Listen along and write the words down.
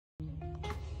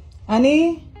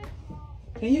Honey,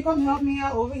 can you come help me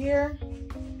out over here?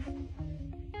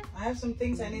 I have some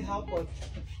things I need help with.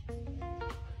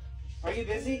 Are you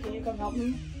busy? Can you come help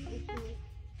me?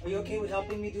 Are you okay with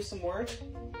helping me do some work?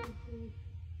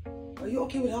 Are you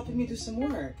okay with helping me do some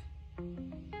work?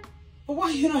 But why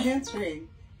are you not answering?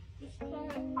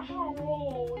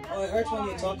 Oh, it hurts when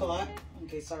you talk a lot?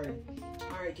 Okay, sorry.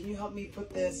 Alright, can you help me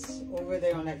put this over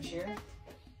there on that chair?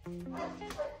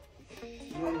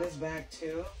 And this bag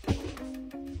too.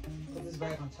 Put this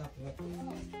bag on top of it.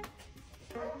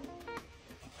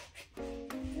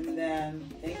 And then,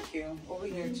 thank you. Over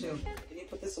here too. Can you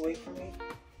put this away for me?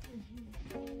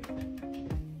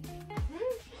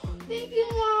 Thank you,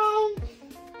 Mom.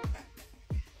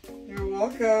 You're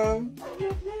welcome.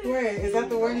 Wait, is that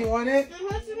the one you wanted? My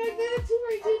husband like that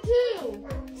too.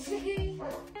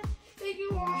 Thank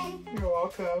you, Mom. You're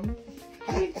welcome.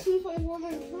 I choose like one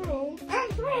I'm through. I'm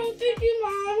through. Thank you,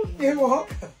 Mom. You're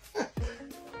welcome.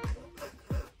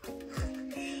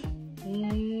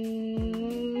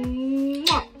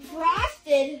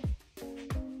 Frosted.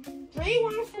 3,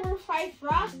 1, 4, 5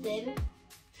 frosted.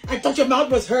 I thought your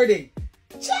mouth was hurting.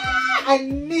 I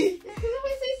need.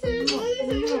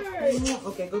 Okay,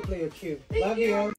 Okay, go play your cue. Thank Love you. you.